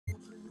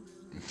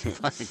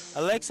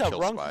Alexa, Kill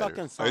wrong spider.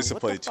 fucking song. I used to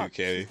What play the fuck?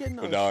 2K, She's getting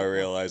but all now I shit.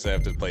 realize I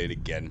have to play it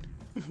again.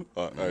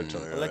 I'll tell you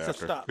that Alexa,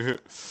 after. stop.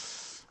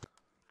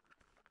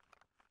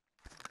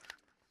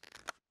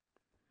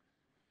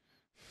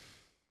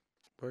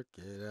 Work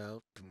it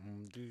out.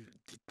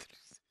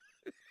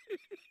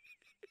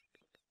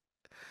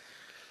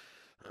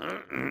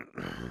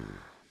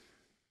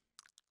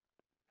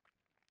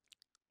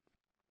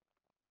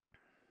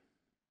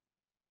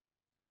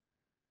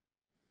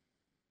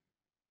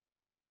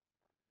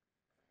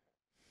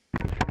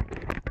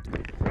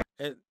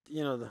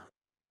 You know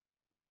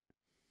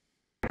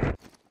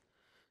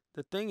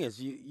the thing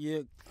is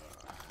you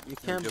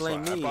can't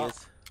blame me.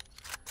 It's,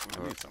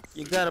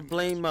 you gotta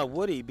blame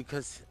Woody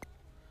because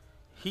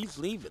he's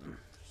leaving.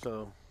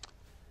 So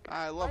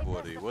I love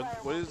Woody.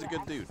 Woody's a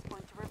good dude.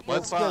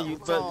 but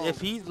if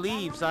he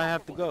leaves, I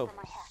have to go.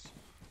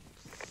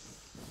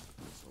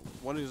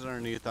 Woody's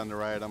underneath on the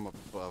right. I'm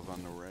above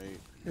on the right.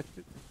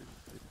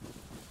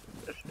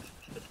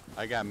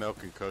 I got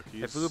milk and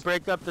cookies. If we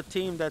break up the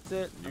team, that's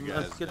it.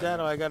 Let's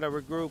skedaddle. I gotta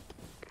regroup.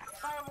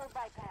 Firewall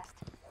bypassed.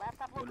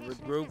 Laptop location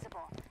Regroup. is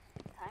visible.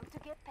 Time to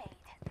get paid.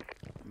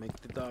 Make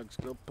the dogs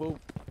go poop.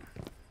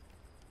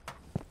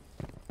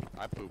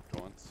 I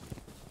pooped once.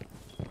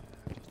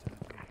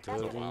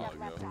 That's a while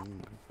ago.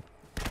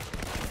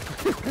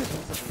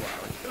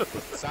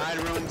 Side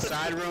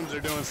rooms. They're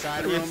doing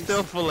side rooms. It's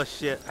still full of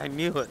shit. I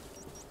knew it.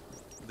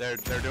 They're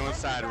doing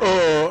side rooms.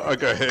 Oh, I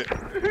got hit.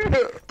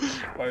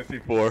 By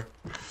C4.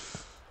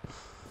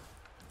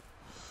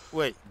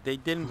 Wait, they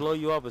didn't blow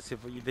you up as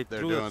if they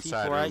threw a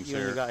C4 at you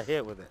and you got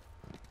hit with it.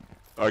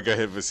 I got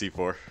hit with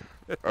C4.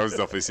 I was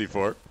definitely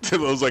C4. It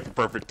was like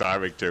perfect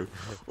timing too.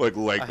 Like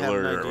leg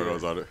alert when I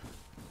was on it.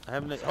 I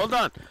haven't. Hold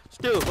on,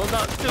 Stu. Hold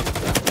on, Stu.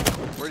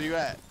 Where are you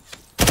at?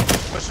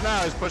 Pushing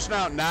out. He's pushing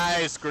out.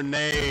 Nice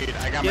grenade.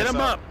 I got Get him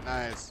up.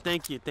 Nice.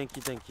 Thank you.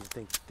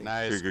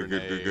 Nice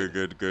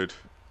grenade. Good.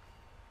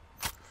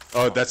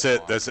 Oh, that's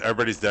it.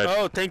 Everybody's dead.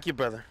 Oh, thank you,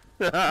 brother.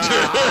 Alright,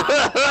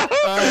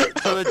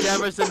 so the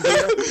jammers in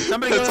here.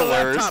 Somebody go to the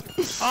laptop.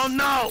 Oh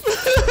no!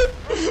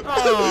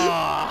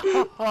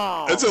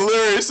 Oh. It's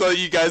hilarious that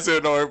you guys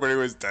didn't know everybody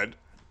was dead.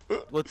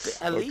 Well,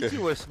 at least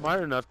you were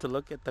smart enough to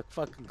look at the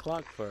fucking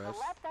clock for us.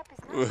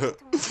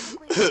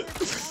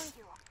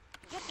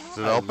 Is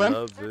it open?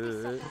 Love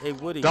it. Hey,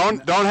 Woody.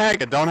 Don't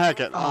hack it. Don't hack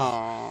it.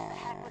 Oh.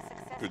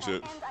 Good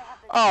shit.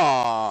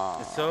 Oh.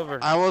 It's over.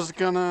 I was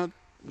gonna.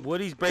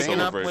 Woody's breaking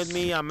up with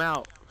me. I'm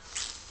out.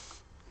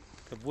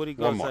 If Woody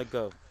goes, I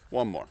go.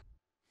 One more.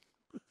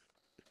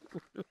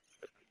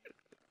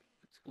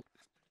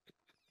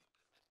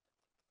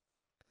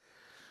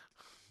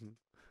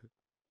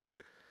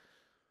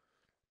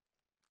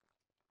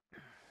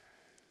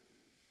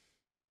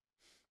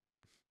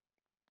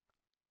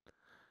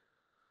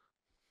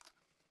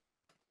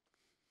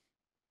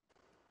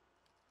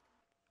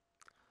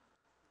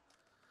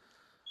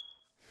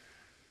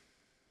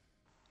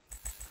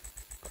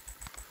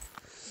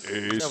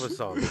 That was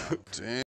all.